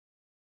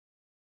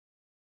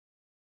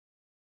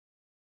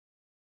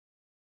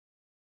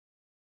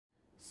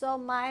So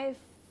my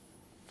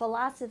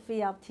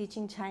philosophy of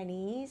teaching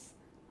Chinese,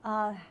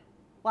 well,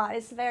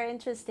 it's a very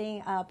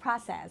interesting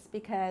process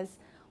because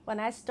when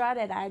I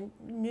started, I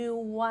knew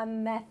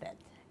one method,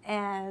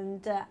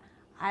 and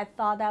I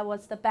thought that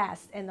was the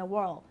best in the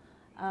world.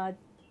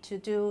 To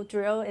do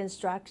drill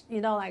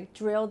instruction, like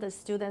drill the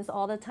students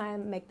all the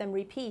time, make them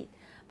repeat.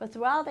 But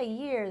throughout the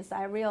years,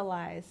 I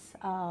realized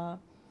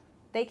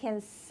they can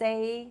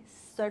say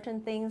certain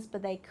things,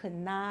 but they could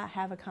not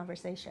have a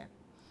conversation.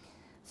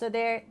 So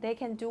they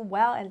can do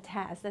well in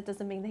tests. That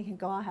doesn't mean they can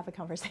go out and have a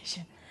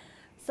conversation.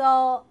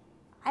 So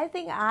I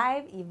think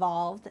I've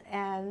evolved,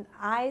 and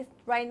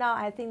right now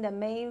I think the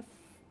main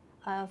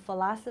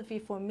philosophy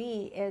for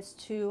me is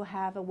to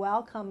have a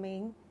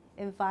welcoming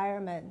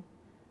environment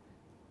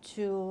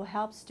to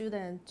help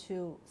students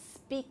to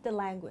speak the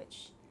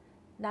language,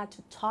 not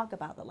to talk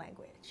about the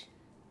language.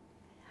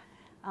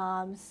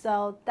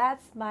 So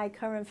that's my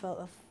current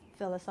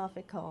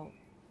philosophical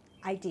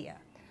idea.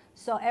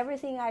 So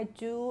everything I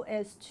do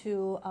is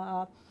to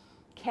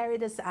carry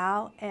this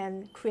out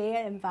and create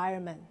an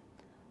environment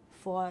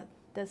for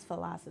this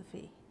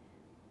philosophy.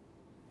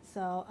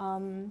 So,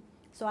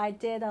 so I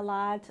did a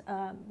lot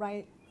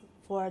right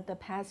for the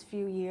past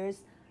few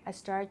years. I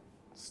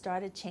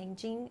started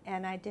changing,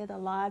 and I did a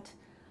lot.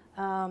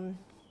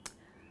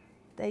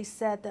 They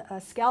said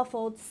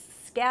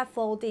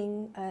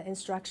scaffolding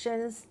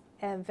instructions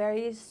and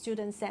very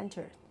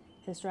student-centered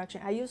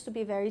instruction. I used to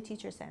be very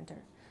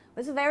teacher-centered.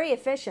 It's very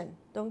efficient.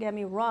 Don't get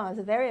me wrong.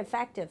 It's very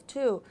effective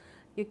too.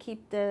 You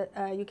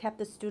kept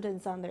the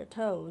students on their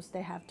toes.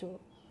 They have to,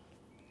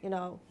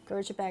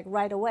 gauge back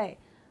right away.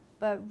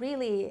 But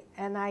really,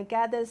 and I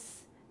got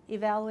this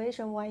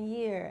evaluation one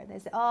year. They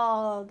said,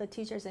 "Oh, the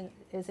teacher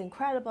is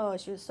incredible.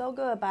 She was so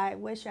good, but I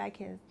wish I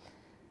can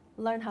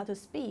learn how to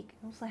speak."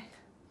 I was like,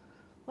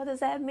 "What does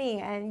that mean?"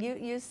 And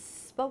you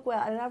spoke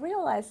well, and I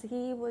realized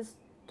he was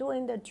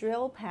doing the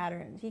drill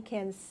pattern. He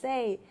can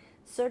say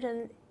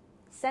certain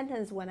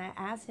sentence when I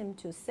asked him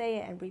to say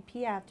it and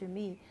repeat after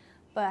me,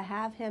 but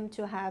have him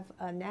to have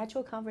a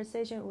natural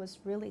conversation was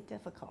really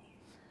difficult.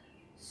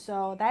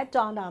 So that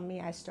dawned on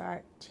me. I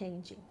start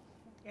changing,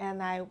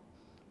 and I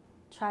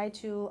try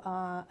to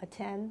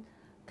attend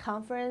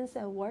conference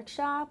and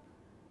workshop,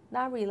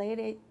 not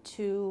related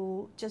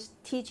to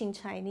just teaching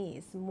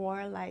Chinese,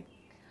 more like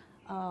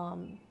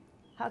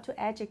how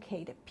to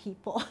educate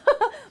people,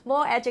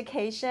 more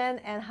education,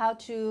 and how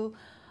to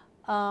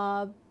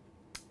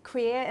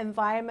create an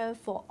environment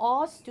for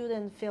all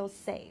students feel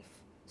safe.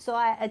 So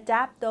I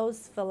adapt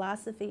those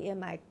philosophy in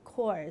my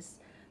course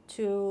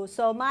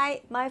so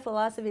my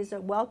philosophy is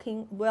a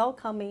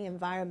welcoming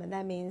environment.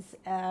 That means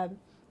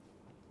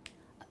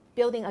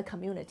building a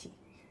community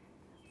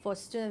for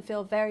students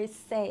feel very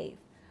safe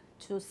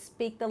to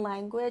speak the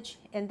language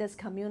in this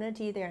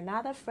community. They're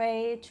not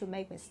afraid to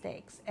make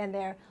mistakes, and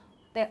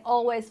they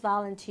always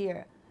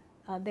volunteer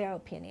their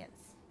opinions.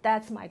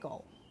 That's my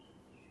goal,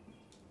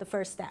 the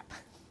first step.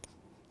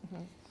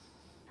 Mm-hmm.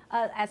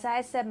 As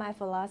I said, my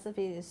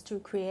philosophy is to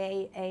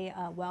create a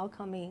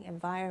welcoming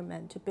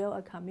environment, to build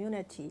a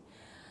community.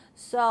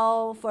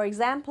 So, for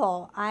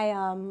example, I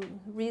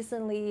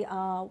recently,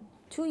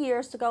 2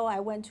 years ago, I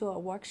went to a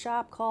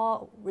workshop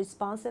called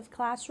Responsive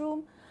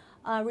Classroom.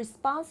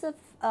 Responsive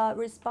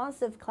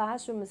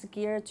classroom is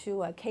geared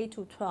to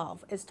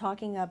K-12. It's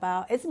talking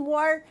about, it's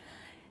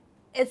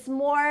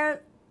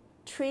more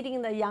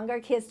treating the younger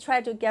kids,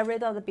 try to get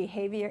rid of the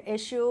behavior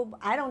issue.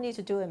 I don't need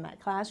to do it in my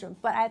classroom,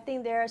 but I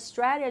think their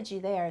strategy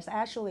there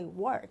actually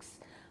works.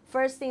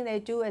 First thing they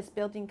do is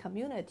building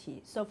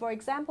community. So for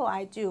example,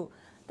 I do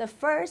the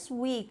first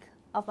week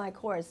of my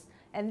course,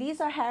 and these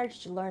are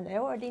heritage learners. They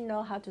already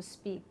know how to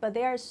speak, but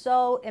they are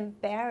so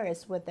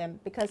embarrassed with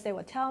them because they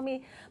will tell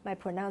me my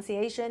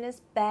pronunciation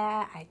is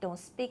bad. I don't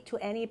speak to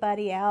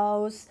anybody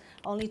else,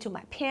 only to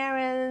my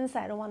parents.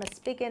 I don't want to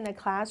speak in the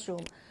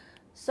classroom.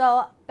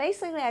 So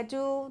basically, I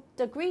do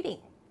the greeting,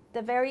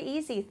 the very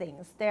easy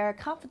things they're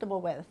comfortable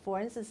with. For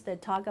instance, they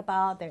talk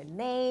about their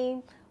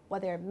name,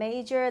 what their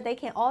major. They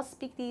can all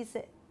speak these,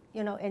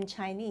 in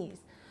Chinese.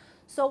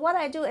 So what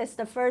I do is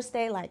the first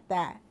day like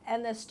that,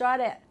 and then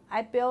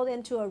I build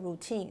into a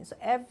routine. So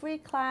every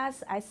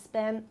class, I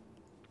spend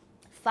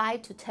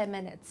 5 to 10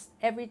 minutes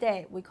every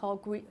day. We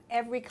call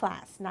every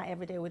class, not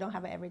every day. We don't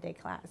have an everyday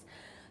class.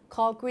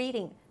 Called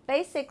greeting.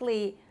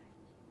 Basically,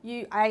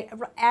 I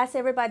ask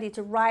everybody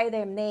to write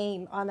their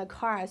name on the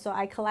card. So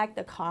I collect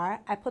the card.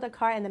 I put the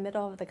card in the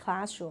middle of the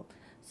classroom.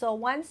 So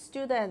one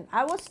student,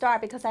 I will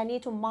start because I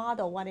need to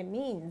model what it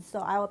means. So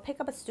I will pick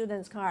up a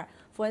student's card.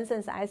 For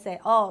instance, I say,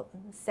 "Oh,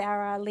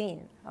 Sarah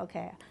Lin,"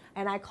 okay,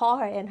 and I call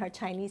her in her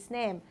Chinese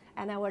name,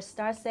 and I will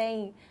start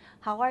saying,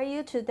 "How are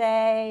you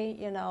today?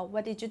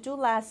 What did you do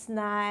last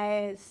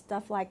night?"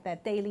 Stuff like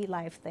that, daily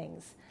life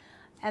things.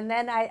 And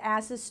then I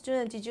ask the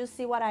student, "Did you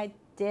see what I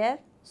did?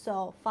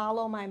 So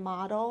follow my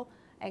model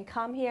and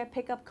come here,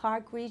 pick up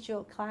card, greet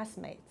your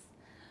classmates."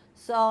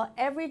 So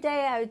every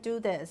day I do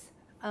this.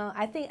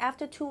 I think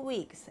after 2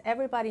 weeks,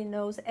 everybody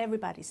knows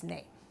everybody's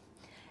name.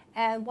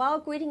 And while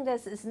greeting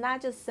this is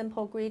not just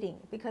simple greeting,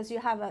 because you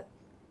have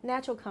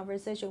natural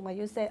conversation when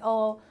you say,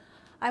 oh,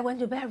 I went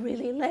to bed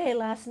really late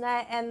last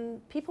night,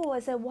 and people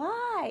will say,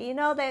 why? You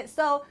know,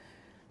 so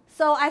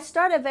I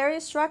started very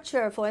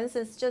structured. For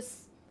instance,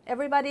 just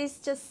everybody's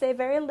just say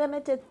very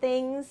limited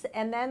things,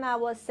 and then I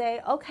will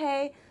say,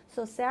 okay,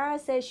 so Sarah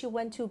said she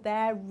went to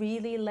bed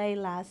really late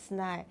last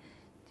night.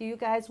 Do you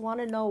guys want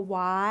to know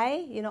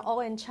why? You know, all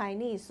in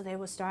Chinese, so they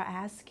will start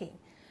asking.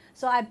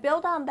 So I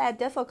built on that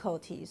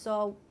difficulty.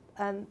 So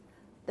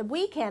the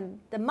weekend,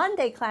 the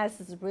Monday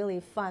class is really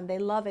fun. They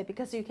love it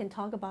because you can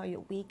talk about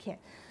your weekend.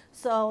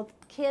 So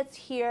kids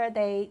here,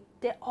 there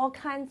are all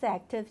kinds of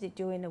activity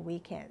during the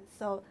weekend.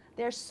 So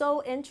they're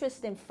so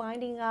interested in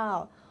finding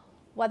out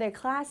what their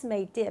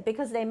classmate did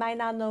because they might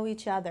not know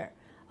each other.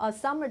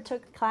 Some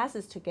took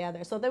classes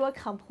together, so they will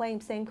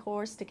complain same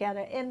course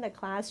together in the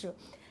classroom.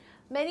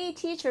 Many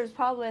teachers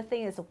probably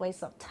think it's a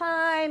waste of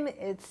time.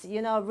 It's,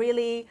 you know,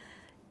 really,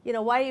 you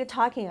know, why are you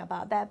talking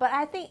about that? But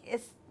I think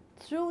it's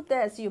through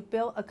this you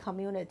build a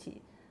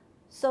community.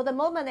 So the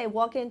moment they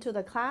walk into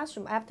the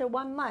classroom after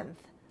 1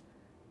 month,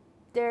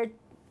 they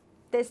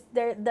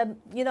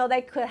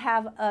could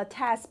have a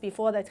test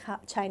before the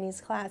Chinese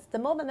class. The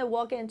moment they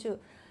walk into,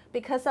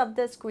 because of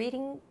this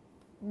greeting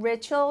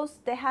rituals,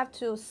 they have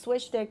to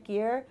switch their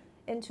gear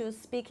into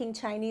speaking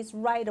Chinese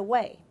right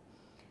away.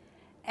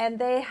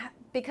 And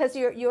because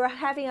you're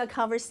having a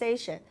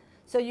conversation,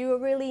 so you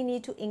really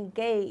need to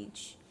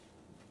engage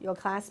your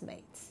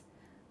classmates.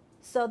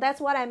 So that's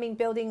what I mean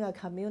building a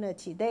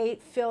community. They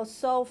feel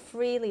so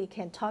freely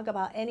can talk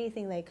about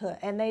anything they could,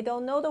 and they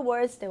don't know the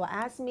words. They will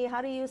ask me,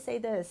 how do you say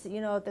this?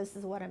 You know, this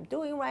is what I'm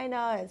doing right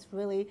now. It's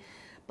really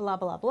blah,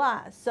 blah,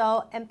 blah.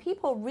 So, and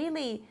people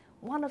really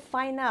want to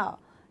find out.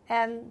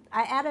 And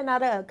I add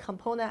another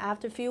component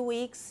after a few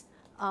weeks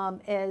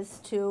is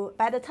to,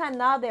 by the time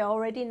now they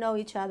already know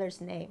each other's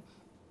name.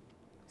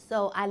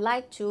 So I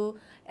like to,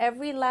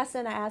 every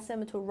lesson I ask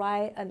them to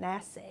write an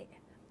essay.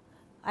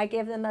 I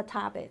give them a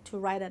topic to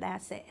write an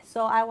essay.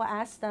 So I will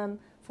ask them,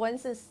 for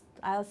instance,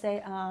 I'll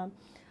say,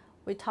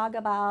 we talk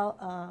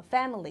about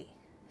family.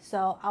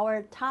 So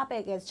our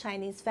topic is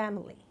Chinese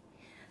family.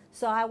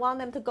 So I want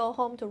them to go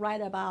home to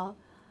write about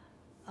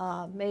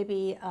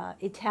maybe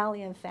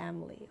Italian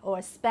family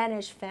or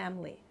Spanish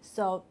family.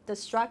 So the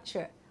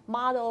structure,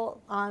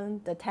 model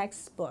on the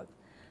textbook.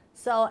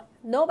 So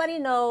nobody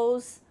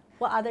knows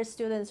what other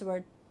students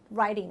were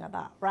writing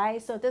about,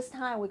 right? So this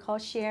time we call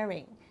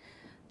sharing.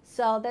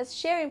 So this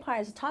sharing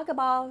part is talk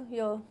about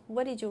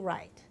what did you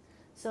write?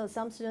 So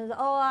some students,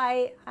 oh,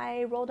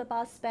 I wrote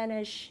about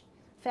Spanish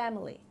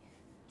family.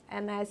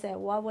 And I said,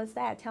 what was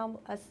that? Tell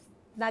us,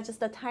 not just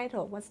the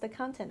title, what's the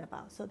content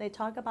about? So they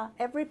talk about,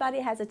 everybody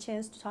has a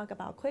chance to talk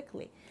about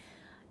quickly.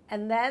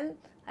 And then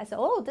I said,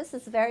 oh, this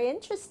is very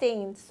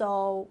interesting.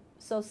 So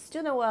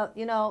student will,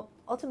 you know,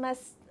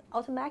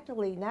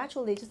 automatically,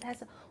 naturally just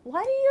ask,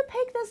 why do you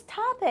pick this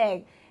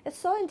topic? It's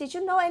so, did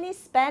you know any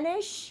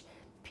Spanish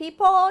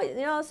people?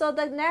 You know, so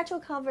the natural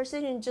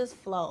conversation just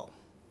flow.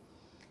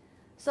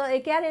 So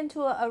it get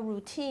into a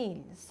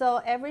routine.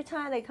 So every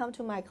time they come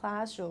to my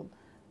classroom,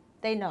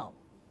 they know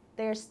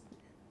they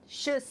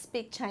should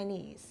speak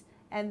Chinese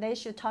and they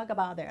should talk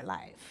about their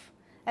life.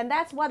 And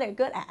that's what they're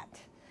good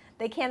at.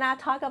 They cannot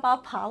talk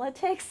about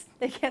politics,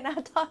 they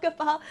cannot talk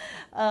about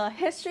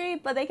history,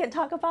 but they can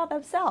talk about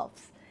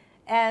themselves.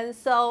 And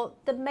so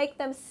to make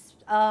them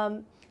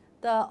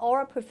the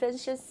oral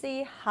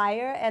proficiency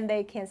higher and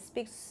they can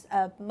speak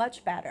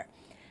much better.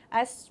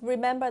 I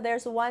remember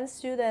there's one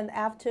student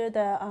after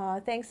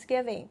the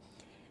Thanksgiving.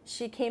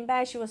 She came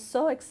back, she was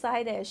so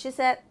excited. She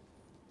said,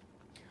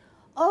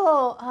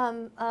 oh,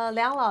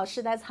 Liang 老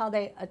师, that's how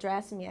they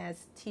address me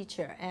as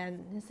teacher.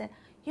 And he said,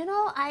 you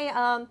know,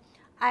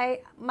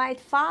 my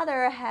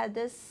father had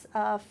this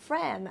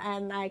friend,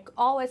 and I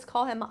always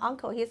call him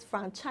uncle. He's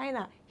from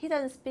China. He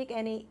doesn't speak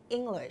any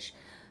English.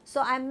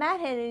 So I met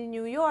him in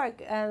New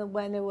York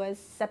when it was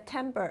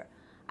September.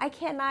 I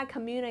cannot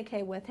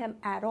communicate with him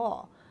at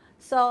all.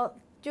 So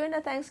during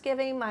the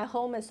Thanksgiving, my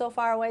home is so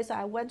far away, so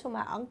I went to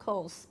my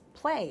uncle's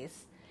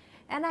place.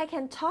 And I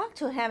can talk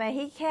to him, and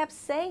he kept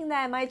saying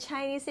that my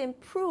Chinese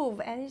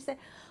improved. And he said,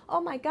 oh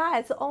my God,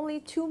 it's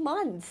only 2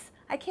 months.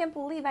 I can't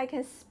believe I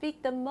can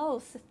speak the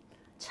most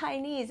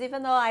Chinese.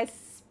 Even though I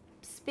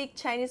speak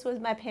Chinese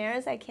with my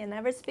parents, I can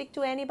never speak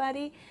to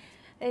anybody.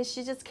 And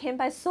she just came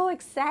by so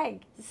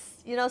excited,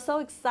 you know, so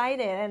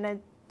excited. And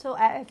then so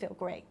I feel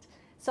great.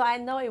 So I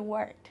know it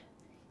worked.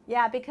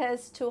 Yeah,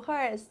 because to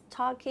her,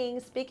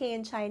 speaking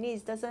in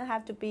Chinese doesn't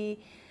have to be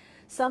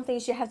something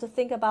she has to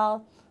think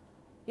about,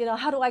 you know,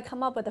 how do I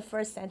come up with the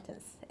first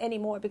sentence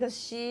anymore? Because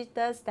she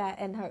does that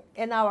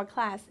in our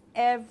class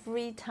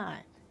every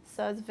time.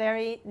 So it's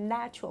very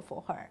natural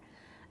for her.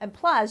 And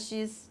plus,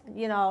 she's,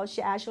 you know,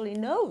 she actually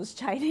knows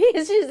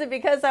Chinese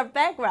because of her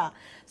background.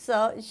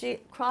 So she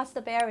crossed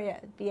the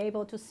barrier, be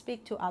able to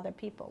speak to other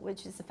people,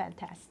 which is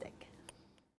fantastic.